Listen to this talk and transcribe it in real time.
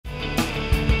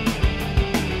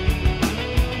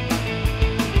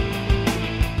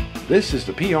This is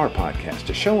the PR Podcast,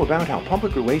 a show about how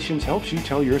public relations helps you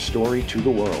tell your story to the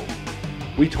world.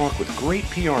 We talk with great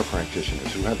PR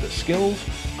practitioners who have the skills,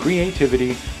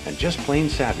 creativity, and just plain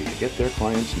savvy to get their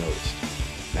clients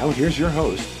noticed. Now here's your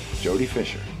host, Jody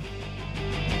Fisher.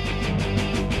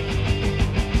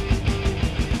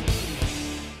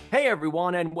 Hey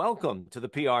everyone, and welcome to the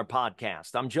PR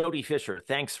Podcast. I'm Jody Fisher.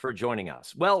 Thanks for joining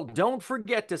us. Well, don't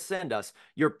forget to send us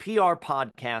your PR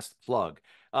Podcast plug.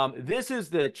 This is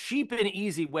the cheap and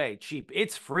easy way,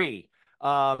 it's free,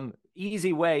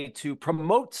 easy way to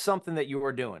promote something that you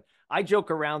are doing. I joke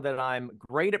around that I'm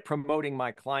great at promoting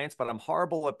my clients, but I'm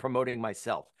horrible at promoting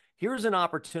myself. Here's an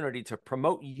opportunity to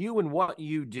promote you and what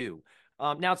you do.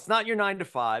 Now, it's not your 9 to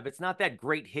 5. It's not that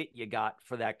great hit you got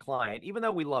for that client, even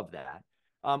though we love that.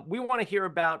 We want to hear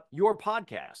about your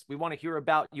podcast. We want to hear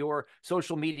about your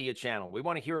social media channel. We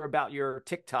want to hear about your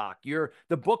TikTok,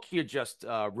 the book you just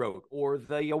wrote, or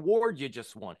the award you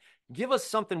just won. Give us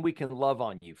something we can love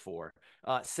on you for.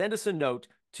 Send us a note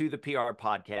to the PR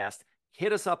Podcast.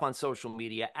 Hit us up on social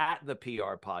media at the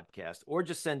PR Podcast, or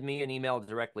just send me an email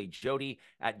directly,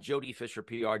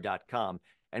 jody@jodyfisherpr.com,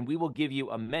 and we will give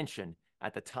you a mention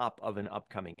at the top of an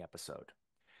upcoming episode.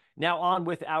 Now on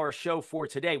with our show for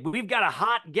today. We've got a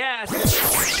hot guest.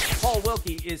 Paul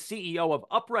Wilke is CEO of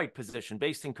Upright Position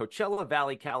based in Coachella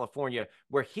Valley, California,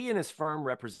 where he and his firm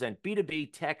represent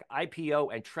B2B, tech,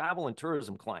 IPO, and travel and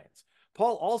tourism clients.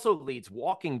 Paul also leads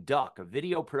Walking Duck, a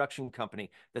video production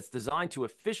company that's designed to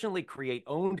efficiently create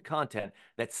owned content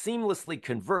that seamlessly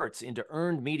converts into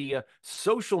earned media,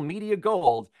 social media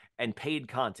gold, and paid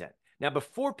content. Now,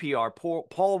 before PR,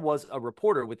 Paul was a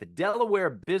reporter with the Delaware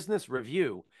Business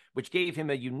Review, which gave him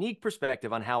a unique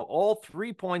perspective on how all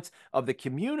 3 points of the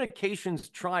communications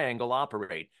triangle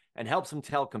operate and helps him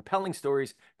tell compelling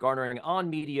stories, garnering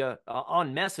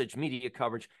on-message media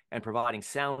coverage, and providing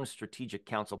sound strategic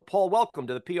counsel. Paul, welcome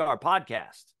to the PR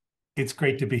Podcast. It's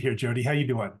great to be here, Jody. How you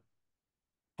doing?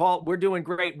 Paul, we're doing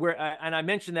great. And I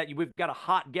mentioned that we've got a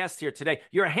hot guest here today.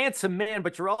 You're a handsome man,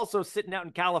 but you're also sitting out in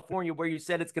California where you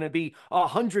said it's going to be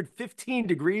 115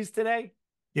 degrees today.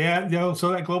 Yeah, so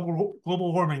that global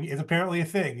warming is apparently a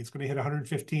thing. It's going to hit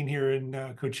 115 here in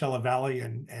Coachella Valley,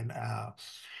 and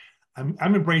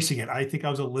I'm embracing it. I think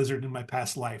I was a lizard in my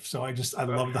past life, so I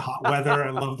love the hot weather. I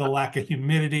love the lack of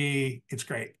humidity. It's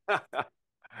great.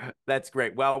 That's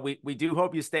great. Well, we do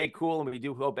hope you stay cool, and we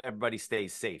do hope everybody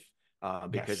stays safe.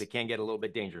 Because Yes. It can get a little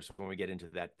bit dangerous when we get into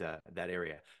that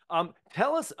area.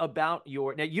 Tell us about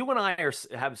now. You and I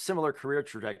have similar career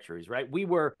trajectories, right? We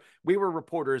were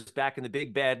reporters back in the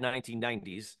big bad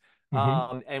 1990s,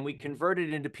 and we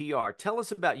converted into PR. Tell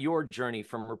us about your journey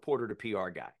from reporter to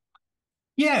PR guy.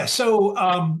 Yeah, so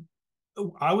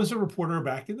I was a reporter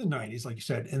back in the 90s, like you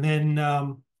said, and then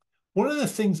one of the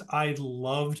things I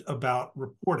loved about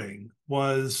reporting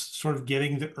was sort of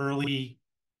getting the early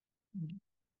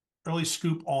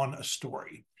scoop on a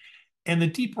story. And the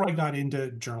deeper I got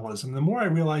into journalism, the more I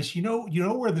realized, you know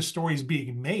where the story is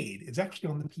being made. It's actually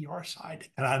on the PR side.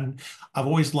 And I've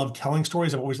always loved telling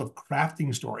stories. I've always loved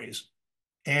crafting stories.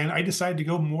 And I decided to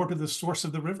go more to the source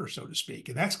of the river, so to speak.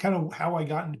 And that's kind of how I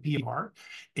got into PR.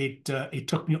 It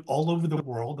took me all over the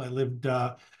world. I lived,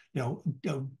 Delaware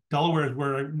is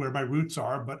where my roots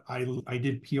are, but I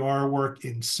did PR work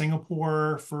in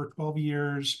Singapore for 12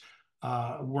 years,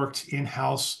 worked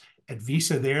in-house at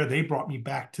Visa there. They brought me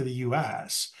back to the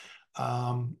US.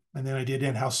 And then I did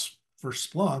in-house for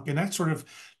Splunk. And that sort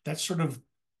of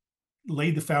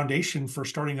laid the foundation for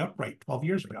starting Upright 12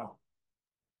 years ago.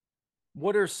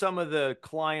 What are some of the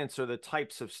clients or the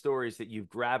types of stories that you've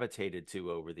gravitated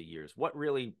to over the years? What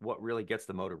really gets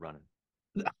the motor running?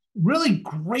 Really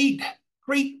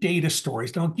great data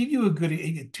stories. Now, I'll give you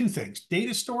two things: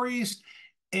 data stories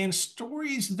and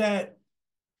stories that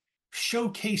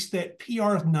showcase that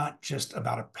PR is not just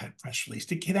about a press release.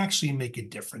 It can actually make a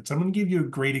difference. I'm going to give you a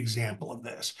great example of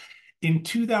this. In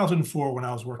 2004, when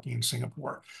I was working in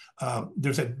Singapore,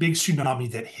 there's that big tsunami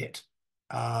that hit.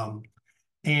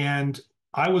 And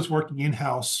I was working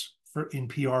in-house in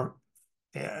PR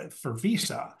for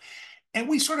Visa. And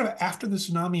we sort of, after the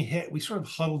tsunami hit, we sort of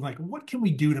huddled like, what can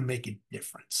we do to make a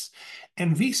difference?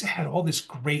 And Visa had all this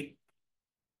great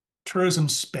tourism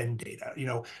spend data,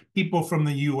 people from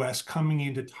the US coming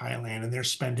into Thailand and they're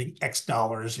spending X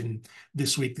dollars in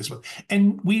this week, this month.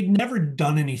 And we'd never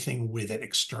done anything with it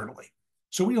externally.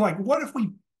 So we were like, what if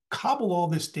we cobble all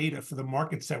this data for the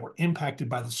markets that were impacted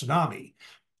by the tsunami,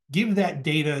 give that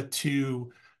data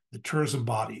to the tourism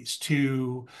bodies,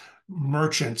 to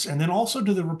merchants, and then also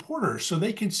to the reporters so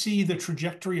they can see the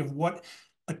trajectory of what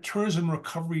a tourism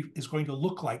recovery is going to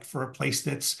look like for a place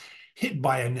that's hit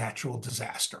by a natural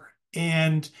disaster.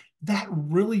 And that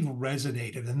really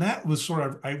resonated. And that was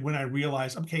sort of when I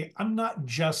realized, okay, I'm not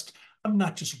just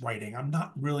writing.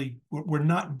 We're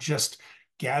not just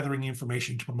gathering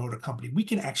information to promote a company. We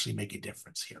can actually make a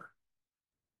difference here.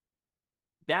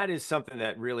 That is something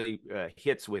that really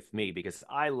hits with me because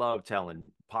I love telling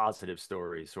positive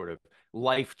stories, sort of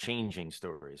life-changing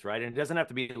stories, right? And it doesn't have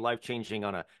to be life-changing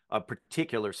on a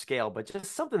particular scale, but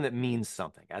just something that means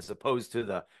something as opposed to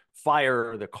the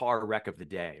fire or the car wreck of the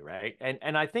day, right?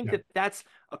 And I think Yeah. that that's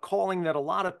a calling that a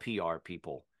lot of PR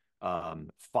people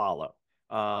follow.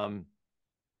 Um,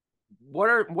 what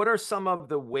are some of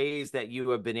the ways that you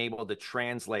have been able to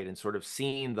translate and sort of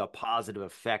seen the positive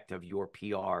effect of your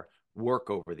PR work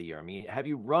over the year? I mean, have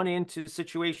you run into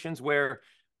situations where,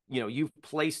 you've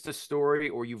placed a story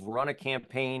or you've run a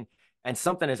campaign and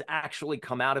something has actually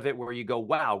come out of it where you go,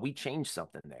 wow, we changed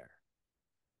something there?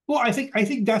 Well, I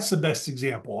think that's the best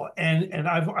example, and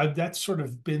I've that's sort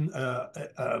of been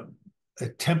a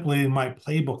template in my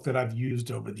playbook that I've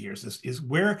used over the years. Is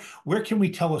where can we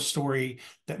tell a story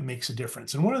that makes a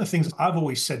difference? And one of the things I've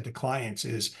always said to clients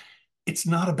is, it's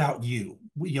not about you.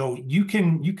 You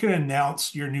can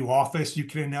announce your new office, you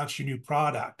can announce your new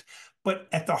product, but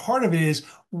at the heart of it is,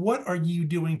 what are you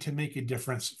doing to make a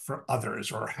difference for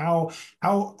others, or how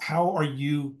are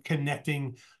you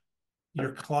connecting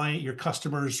your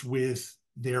customers with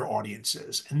their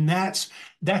audiences? And that's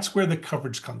where the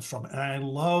coverage comes from. And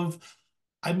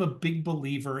I'm a big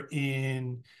believer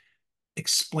in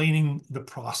explaining the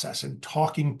process and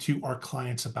talking to our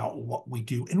clients about what we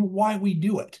do and why we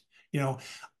do it.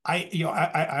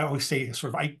 I always say,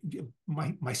 sort of,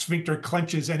 my sphincter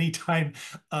clenches anytime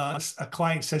a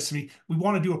client says to me, "We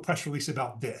want to do a press release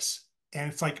about this," and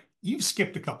it's like, you've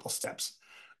skipped a couple steps.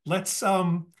 Let's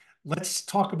let's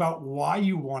talk about why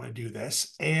you want to do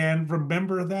this, and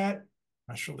remember that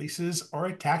press releases are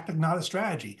a tactic, not a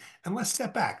strategy. And let's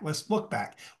step back. Let's look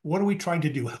back. What are we trying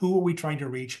to do? Who are we trying to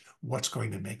reach? What's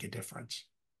going to make a difference?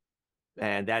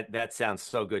 And that sounds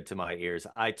so good to my ears.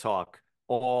 I talk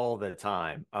all the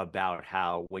time about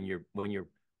how when you're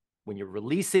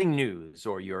releasing news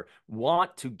or you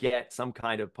want to get some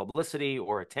kind of publicity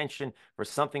or attention for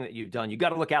something that you've done, you got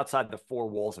to look outside the four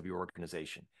walls of your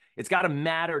organization. It's got to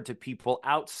matter to people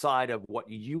outside of what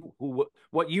you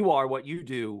are, what you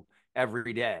do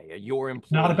every day, your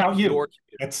Not about employees, your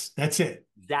you. community. That's it.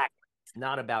 Exactly. It's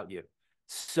not about you.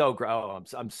 So great. Oh,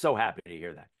 I'm so happy to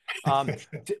hear that. Um,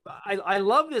 I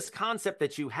love this concept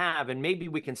that you have, and maybe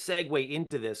we can segue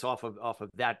into this off of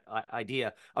that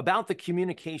idea about the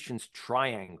communications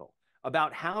triangle,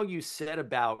 about how you set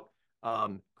about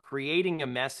creating a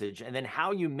message, and then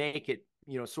how you make it,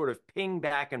 sort of ping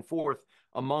back and forth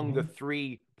among the Mhm.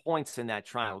 three points in that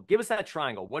triangle. Give us that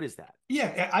triangle. What is that?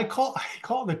 Yeah, I call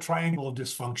it the triangle of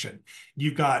dysfunction.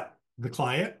 You've got the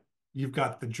client, you've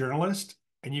got the journalist,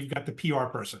 and you've got the PR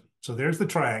person. So there's the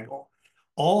triangle.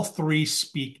 All three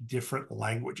speak different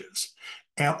languages,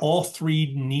 and all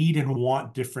three need and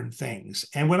want different things.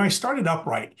 And when I started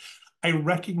Upright, I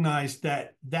recognized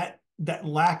that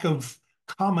lack of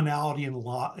commonality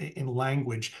in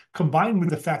language, combined with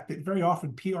the fact that very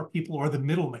often PR people are the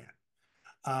middleman.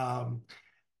 Um,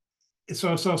 so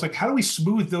I was like, how do we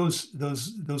smooth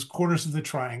those corners of the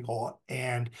triangle?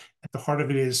 And at the heart of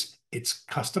it is, it's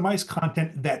customized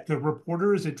content that the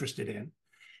reporter is interested in.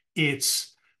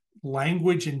 It's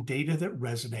language and data that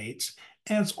resonates,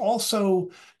 and it's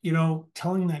also,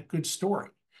 telling that good story.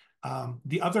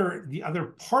 The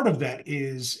other part of that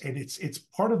is, and it's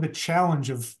part of the challenge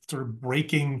of sort of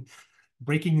breaking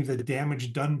the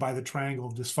damage done by the triangle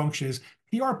of dysfunction, is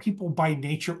PR people by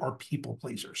nature are people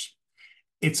pleasers.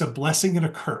 It's a blessing and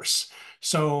a curse.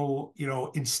 So,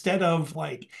 instead of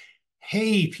like,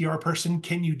 "Hey, PR person,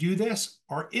 can you do this?"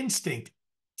 Our instinct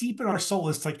deep in our soul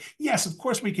is like, "Yes, of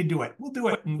course we can do it. We'll do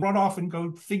it," and run off and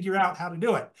go figure out how to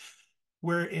do it.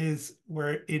 Where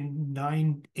in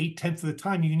 8/10 of the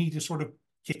time, you need to sort of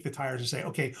kick the tires and say,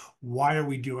 "Okay, why are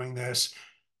we doing this?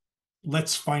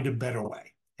 Let's find a better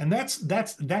way." And that's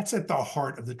at the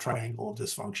heart of the triangle of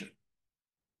dysfunction.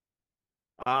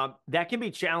 That can be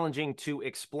challenging to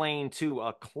explain to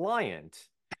a client.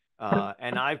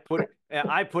 And I put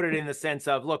it in the sense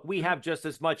of, look, we have just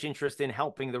as much interest in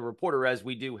helping the reporter as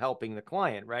we do helping the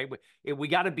client, right? We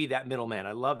got to be that middleman.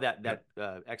 I love that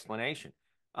explanation.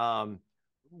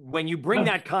 When you bring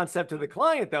that concept to the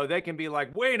client, though, they can be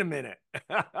like, wait a minute.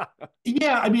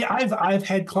 Yeah, I mean, I've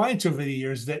had clients over the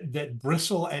years that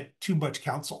bristle at too much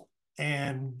counsel,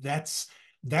 and that's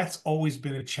always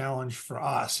been a challenge for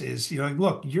us. Is, like,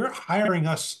 look, you're hiring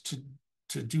us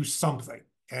to do something,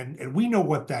 and we know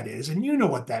what that is, and you know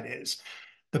what that is.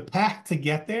 The path to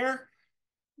get there,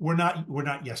 we're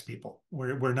not yes people.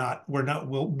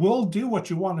 We'll do what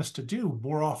you want us to do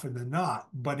more often than not.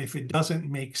 But if it doesn't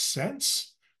make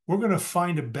sense, we're going to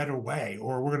find a better way,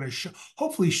 or we're going to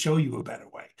hopefully show you a better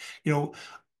way. You know,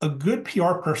 a good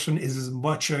PR person is as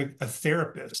much a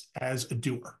therapist as a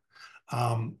doer.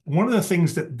 One of the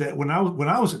things that when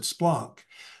I was at Splunk,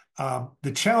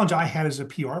 the challenge I had as a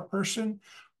PR person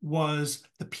was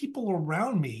the people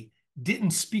around me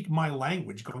didn't speak my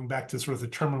language, going back to sort of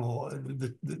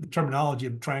the terminology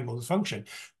of triangle dysfunction.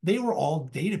 They were all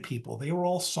data people. They were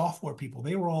all software people.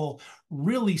 They were all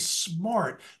really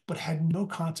smart, but had no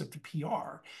concept of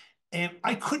PR. And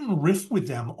I couldn't riff with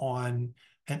them on,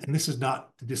 and this is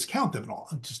not to discount them at all.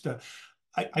 Just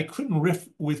I couldn't riff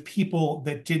with people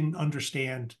that didn't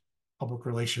understand public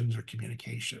relations or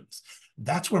communications.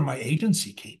 That's where my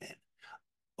agency came in.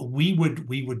 We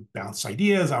would bounce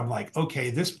ideas. I'm like,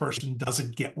 okay, this person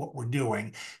doesn't get what we're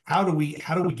doing. How do we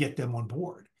get them on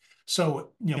board?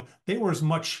 So, they were as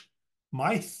much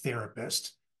my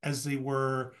therapist as they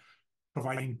were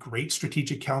providing great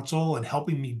strategic counsel and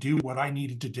helping me do what I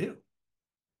needed to do.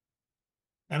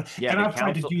 And Yeah, and the I've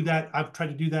tried to counsel, do that. I've tried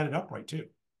to do that at Upright too.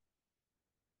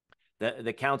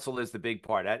 the counsel is the big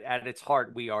part. At its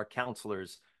heart, we are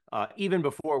counselors, even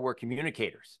before we're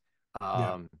communicators,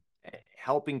 Yeah. um,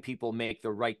 helping people make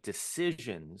the right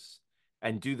decisions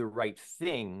and do the right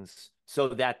things so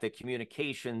that the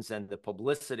communications and the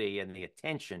publicity and the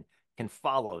attention can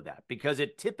follow that, because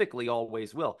it typically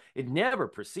always will. It never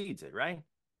precedes it, right?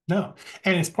 No,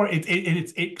 and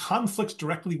it conflicts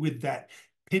directly with that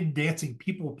pin dancing,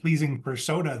 people pleasing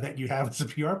persona that you have as a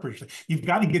PR person. You've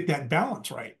got to get that balance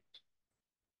right.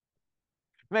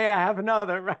 May I have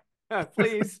another?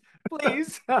 Please,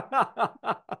 please.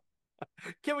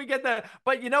 Can we get that?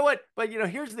 But you know what? But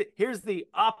here's the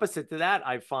opposite to that,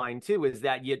 I find too, is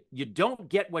that you don't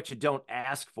get what you don't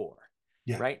ask for,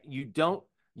 Yeah. right? You don't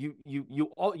you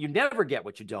never get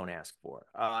what you don't ask for.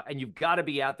 And you've got to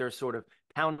be out there sort of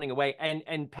pounding away,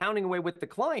 and pounding away with the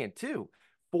client too,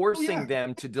 Oh forcing yeah.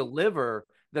 them to deliver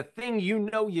the thing you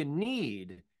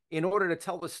need in order to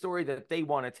tell the story that they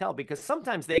want to tell, because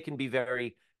sometimes they can be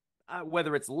very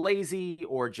whether it's lazy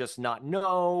or just not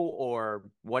know or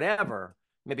whatever,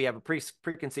 maybe have a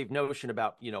preconceived notion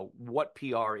about, what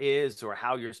PR is or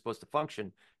how you're supposed to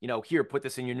function. Here, put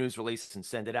this in your news release and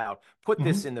send it out. Put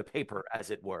this Mhm. in the paper,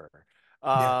 as it were.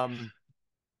 Yeah. Um,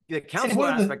 the And counselor one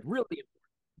of the aspect really.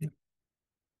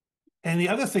 and the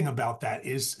other thing about that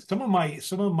is some of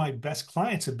my best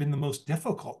clients have been the most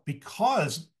difficult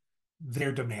because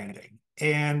they're demanding.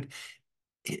 And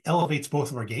it elevates both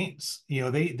of our games.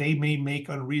 They may make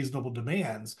unreasonable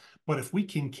demands, but if we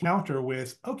can counter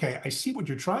with, okay, I see what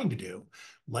you're trying to do,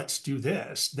 let's do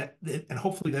this, and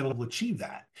hopefully that'll achieve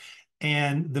that.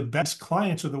 And the best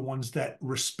clients are the ones that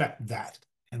respect that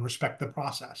and respect the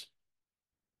process.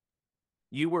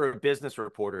 You were a business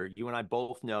reporter. You and I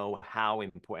both know how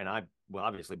important, well,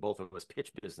 obviously both of us pitch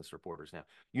business reporters now.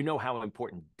 You know how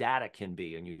important data can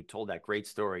be, and you told that great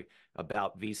story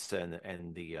about Visa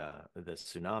and the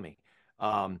tsunami.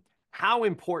 How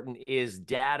important is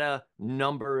data,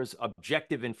 numbers,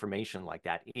 objective information like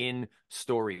that in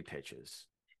story pitches?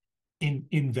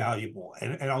 Invaluable.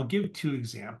 And I'll give two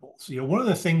examples. One of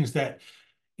the things that,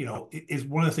 is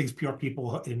one of the things PR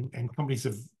people and companies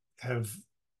have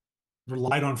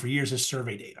relied on for years is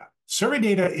survey data. Survey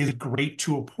data is great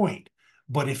to a point,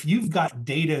 but if you've got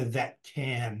data that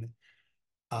can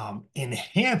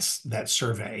enhance that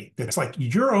survey, that's like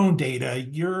your own data,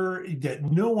 that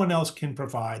no one else can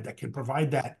provide, that can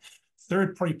provide that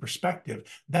third-party perspective,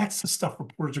 that's the stuff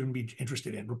reporters are going to be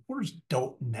interested in. Reporters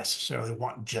don't necessarily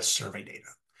want just survey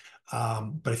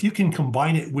data. But if you can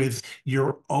combine it with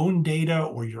your own data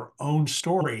or your own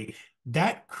story,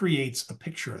 that creates a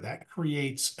picture.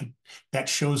 That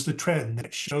shows the trend.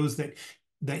 That shows that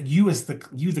you as the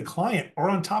client are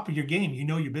on top of your game. You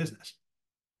know your business.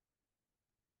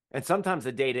 And sometimes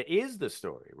the data is the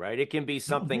story, right? It can be Oh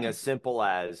something yeah. as simple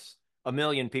as a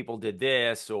million people did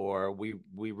this, or we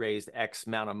raised X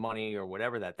amount of money, or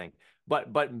whatever that thing. But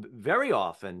very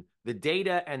often the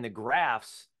data and the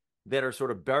graphs that are sort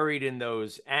of buried in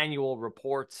those annual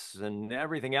reports and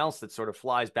everything else that sort of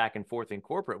flies back and forth in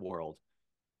corporate world,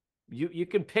 you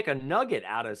can pick a nugget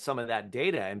out of some of that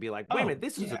data and be like, wait a minute, Oh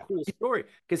this is a yeah. cool story,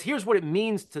 because here's what it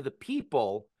means to the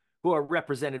people who are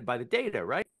represented by the data,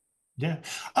 right? Yeah.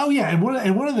 Oh yeah. And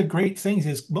one of the great things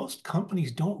is most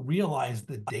companies don't realize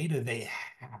the data they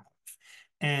have.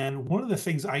 And one of the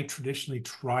things I traditionally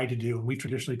try to do, and we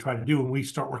traditionally try to do when we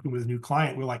start working with a new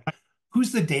client, we're like,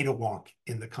 who's the data wonk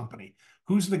in the company?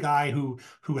 Who's the guy who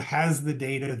has the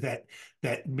data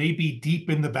that may be deep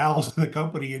in the bowels of the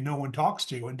company and no one talks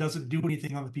to and doesn't do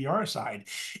anything on the PR side?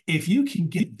 If you can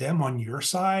get them on your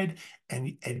side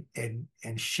and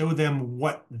show them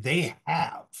what they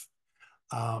have,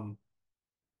 um,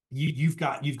 you've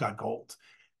got gold.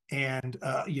 And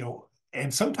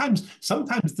and sometimes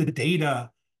the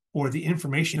data or the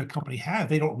information a company have,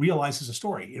 they don't realize is a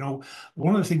story.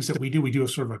 One of the things that we do a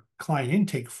sort of a client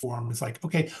intake form. It's like,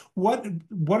 okay, what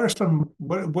are some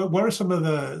of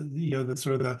the the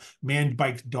sort of the man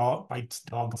bites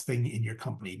dog thing in your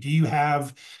company? Do you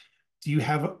have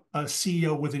a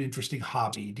CEO with an interesting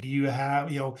hobby? Do you have,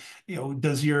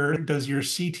 does your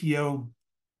CTO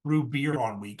brew beer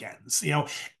on weekends? And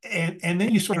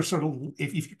then you sort of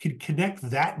if you can connect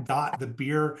that dot, the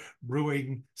beer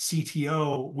brewing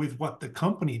CTO, with what the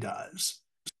company does,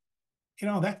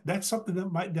 that's something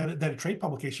that a trade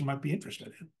publication might be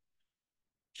interested in.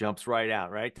 Jumps right out,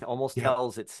 right? Almost Yeah,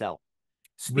 tells itself.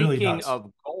 really Speaking does.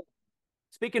 of gold,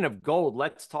 speaking of gold,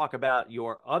 let's talk about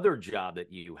your other job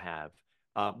that you have,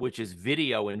 which is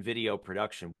video and video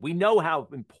production. We know how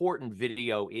important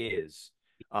video is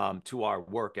to our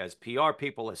work as PR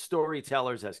people, as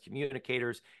storytellers, as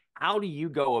communicators. How do you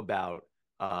go about?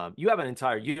 You have an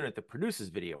entire unit that produces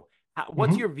video.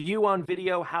 What's Mhm. your view on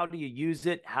video? How do you use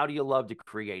it? How do you love to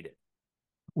create it?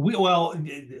 Well,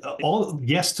 all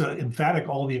yes to emphatic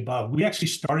all the above. We actually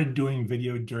started doing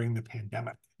video during the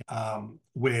pandemic,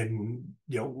 when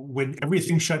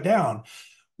everything shut down.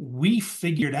 We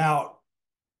figured out,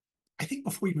 I think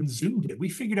before even Zoom did, we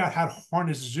figured out how to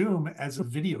harness Zoom as a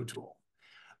video tool.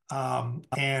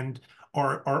 And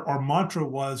our mantra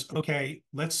was, okay,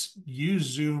 let's use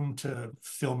Zoom to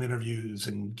film interviews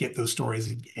and get those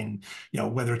stories, and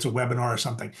whether it's a webinar or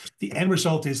something. The end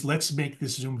result is, let's make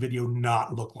this Zoom video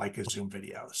not look like a Zoom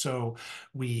video. So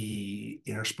we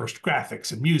interspersed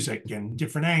graphics and music and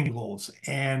different angles,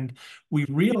 and we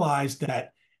realized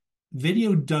that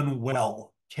video done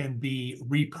well can be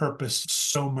repurposed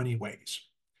so many ways.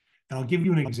 And I'll give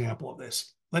you an example of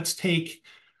this. Let's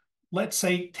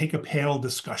say take a panel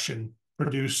discussion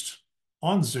produced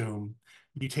on Zoom.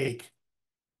 You take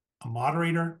a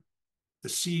moderator, the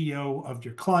CEO of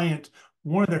your client,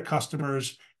 one of their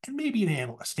customers, and maybe an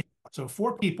analyst. So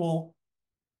 4 people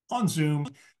on Zoom.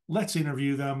 Let's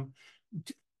interview them.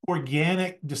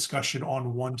 Organic discussion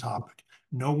on one topic.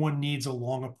 No one needs a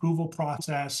long approval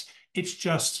process. It's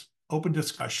just open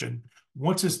discussion.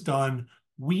 Once it's done,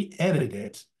 we edit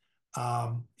it,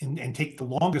 and take the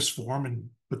longest form and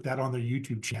put that on their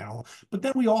YouTube channel. But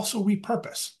then we also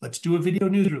repurpose. Let's do a video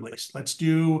news release. Let's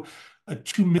do a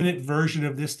 2-minute version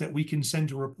of this that we can send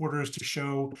to reporters to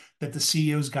show that the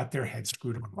CEOs got their heads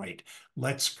screwed on right.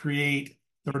 Let's create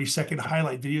 30-second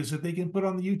highlight videos that they can put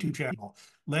on the YouTube channel.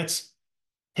 Let's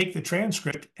take the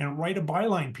transcript and write a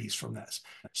byline piece from this.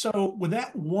 So with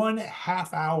that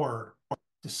 1/2 hour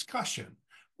discussion,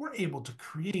 we're able to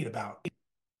create about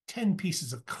 10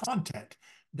 pieces of content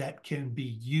that can be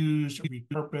used,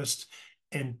 repurposed,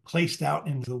 and placed out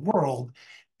into the world.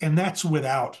 And that's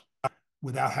without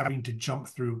having to jump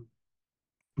through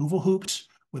approval hoops,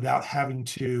 without having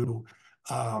to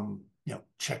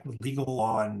check with legal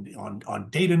on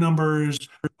data numbers.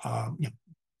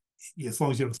 As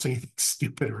long as you don't say anything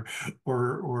stupid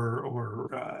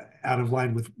or out of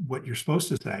line with what you're supposed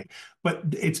to say. But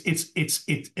it's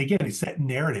again, it's that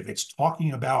narrative. It's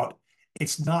talking about.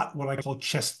 It's not what I call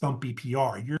chest thumpy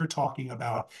PR. You're talking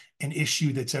about an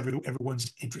issue that's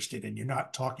everyone's interested in. You're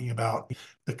not talking about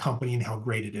the company and how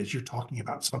great it is. You're talking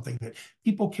about something that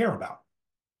people care about.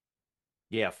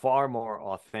 Yeah, far more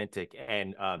authentic.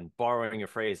 And borrowing a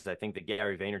phrase I think that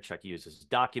Gary Vaynerchuk uses,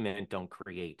 document, don't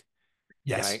create.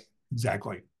 Yes, Right?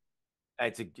 exactly.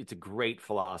 It's a great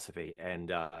philosophy.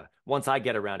 And once I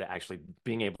get around to actually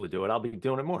being able to do it, I'll be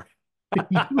doing it more.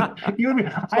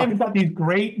 I've got these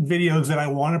great videos that I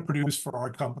want to produce for our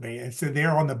company. And so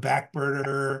they're on the back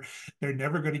burner. They're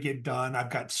never going to get done. I've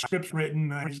got scripts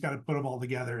written. I just got to put them all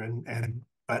together,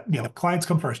 but clients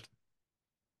come first.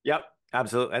 Yep,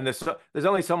 absolutely. And there's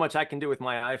only so much I can do with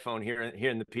my iPhone here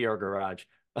in the PR garage.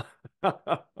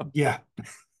 Yeah.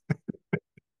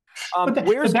 But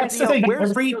Where's that's the video? thing.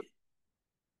 Where's video? Go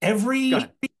Every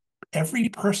ahead. every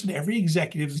person, every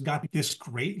executive's got this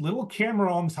great little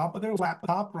camera on top of their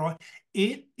laptop.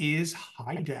 It is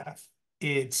high def.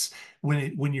 It's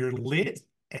when you're lit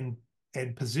and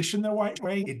positioned the right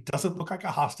way, it doesn't look like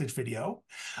a hostage video.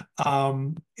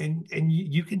 And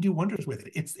you can do wonders with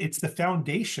it. It's the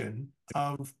foundation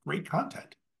of great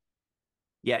content.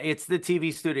 Yeah, it's the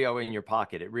TV studio in your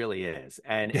pocket. It really is.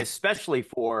 And Yeah. especially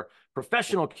for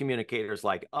professional communicators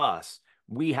like us,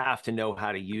 we have to know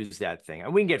how to use that thing.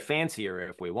 And we can get fancier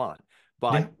if we want,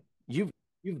 but you've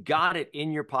got it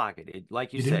in your pocket. It,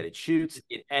 like you said, it shoots,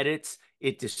 it edits,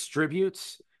 it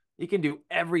distributes. You can do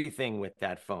everything with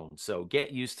that phone. So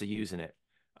get used to using it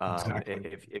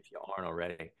if you aren't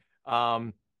already.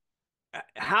 What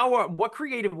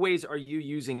creative ways are you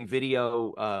using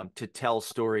video to tell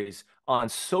stories on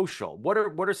social? What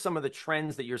are some of the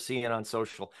trends that you're seeing on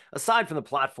social, aside from the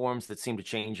platforms that seem to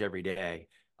change every day?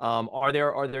 Are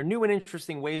there new and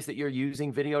interesting ways that you're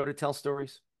using video to tell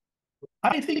stories?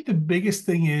 I think the biggest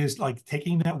thing is like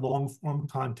taking that long form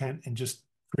content and just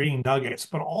creating nuggets,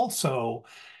 but also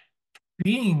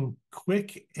being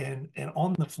quick and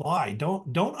on the fly.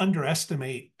 Don't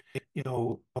underestimate,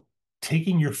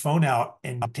 taking your phone out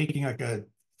and taking like a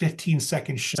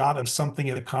 15-second shot of something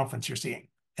at a conference you're seeing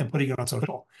and putting it on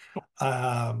social.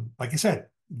 Like I said,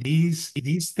 these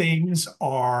things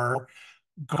are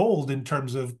gold in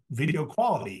terms of video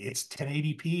quality. It's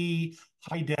 1080p,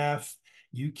 high def.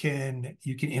 You can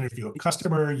interview a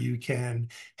customer. You can,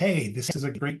 hey, this is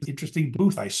a great, interesting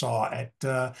booth I saw at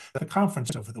the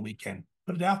conference over the weekend.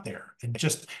 Put it out there and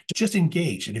just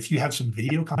engage. And if you have some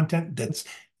video content that's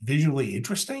visually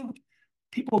interesting,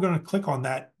 people are going to click on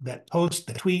that post,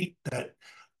 the tweet, that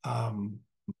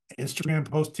Instagram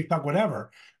post, TikTok,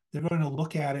 whatever. They're going to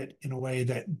look at it in a way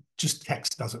that just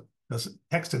text doesn't.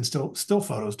 Text and still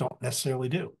photos don't necessarily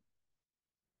do.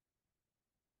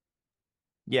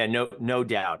 Yeah, no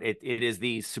doubt. It is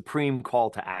the supreme call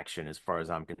to action as far as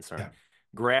I'm concerned. Yeah.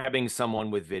 Grabbing someone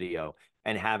with video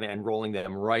and rolling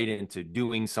them right into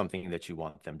doing something that you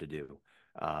want them to do.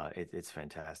 It's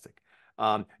fantastic.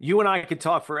 You and I could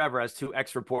talk forever as two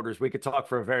ex-reporters. We could talk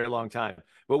for a very long time,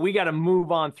 but we got to move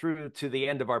on through to the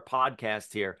end of our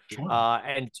podcast here. Sure.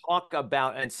 And talk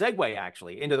about and segue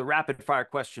actually into the rapid fire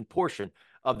question portion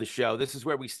of the show. This is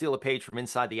where we steal a page from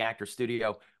inside the actor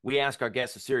studio. We ask our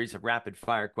guests a series of rapid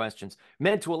fire questions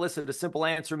meant to elicit a simple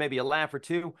answer, maybe a laugh or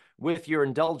two. With your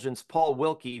indulgence, Paul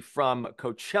Wilke from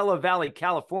Coachella Valley,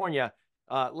 California.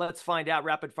 Let's find out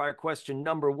rapid fire question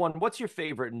number 1. What's your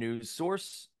favorite news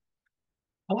source?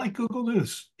 I like Google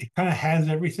News. It kind of has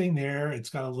everything there. It's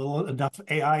got enough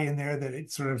AI in there that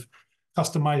it sort of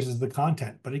customizes the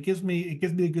content, but it gives me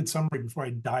a good summary before I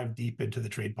dive deep into the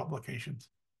trade publications.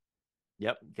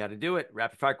 Yep, got to do it.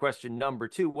 Rapid fire question number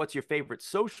 2. What's your favorite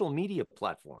social media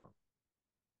platform?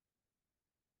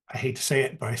 I hate to say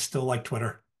it, but I still like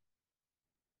Twitter.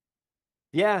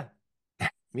 Yeah,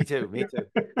 me too. Me too.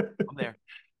 I'm there.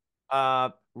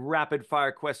 Rapid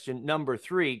fire question number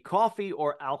 3. Coffee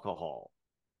or alcohol?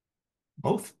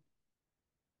 Both.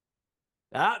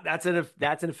 That's an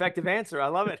effective answer. I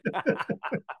love it.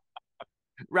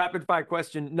 Rapid fire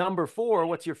question number 4.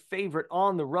 What's your favorite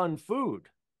on the run food?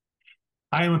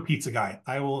 I am a pizza guy.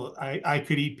 I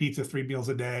could eat pizza 3 meals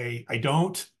a day. I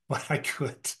don't, but I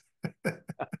could.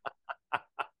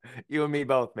 You and me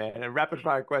both, man. And rapid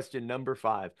fire question number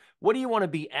 5. What do you want to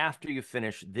be after you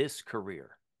finish this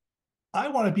career? I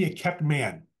want to be a kept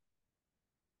man.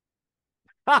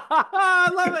 I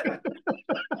love it.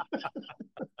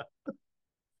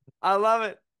 I love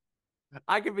it.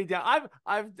 I could be down.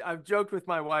 I've joked with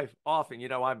my wife often.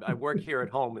 I work here at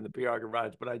home in the PR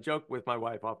garage, but I joke with my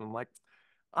wife often. I'm like,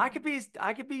 I could be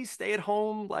stay at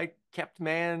home, like kept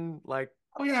man, like,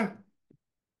 oh yeah.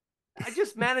 I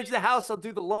just manage the house. I'll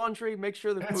do the laundry, make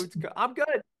sure the food's good. I'm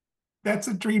good. That's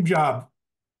a dream job.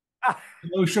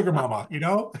 No sugar mama,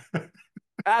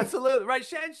 Absolutely. Right.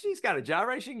 She's got a job,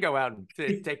 right? She can go out and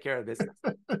take care of this.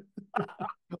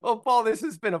 Well, Paul, this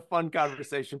has been a fun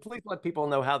conversation. Please let people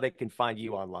know how they can find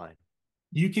you online.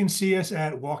 You can see us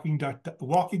at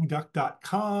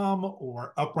walkingduck.com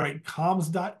or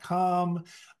uprightcoms.com,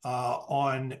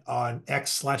 on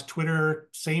X/Twitter.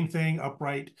 Same thing,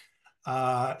 Upright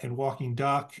and Walking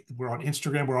Duck. We're on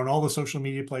Instagram. We're on all the social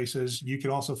media places. You can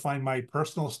also find my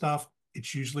personal stuff.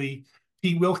 It's usually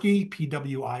P. Wilke,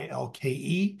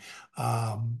 Pwilke.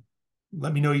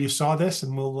 Let me know you saw this,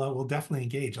 and we'll definitely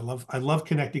engage. I love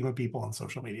connecting with people on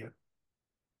social media.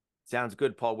 Sounds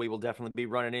good, Paul. We will definitely be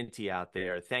running into you out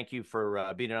there. Thank you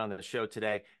for being on the show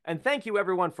today. And thank you,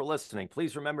 everyone, for listening.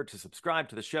 Please remember to subscribe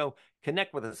to the show.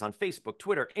 Connect with us on Facebook,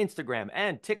 Twitter, Instagram,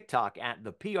 and TikTok at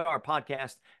the PR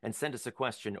Podcast, and send us a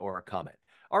question or a comment.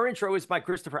 Our intro is by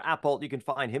Christopher Appold. You can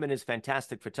find him and his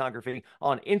fantastic photography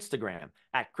on Instagram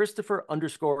at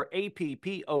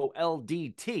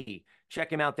Christopher_APPOLDT.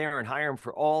 Check him out there and hire him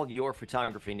for all your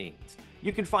photography needs.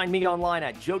 You can find me online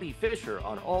at Jody Fisher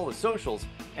on all the socials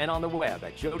and on the web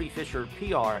at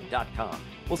jodyfisherpr.com.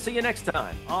 We'll see you next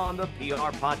time on the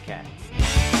PR Podcast.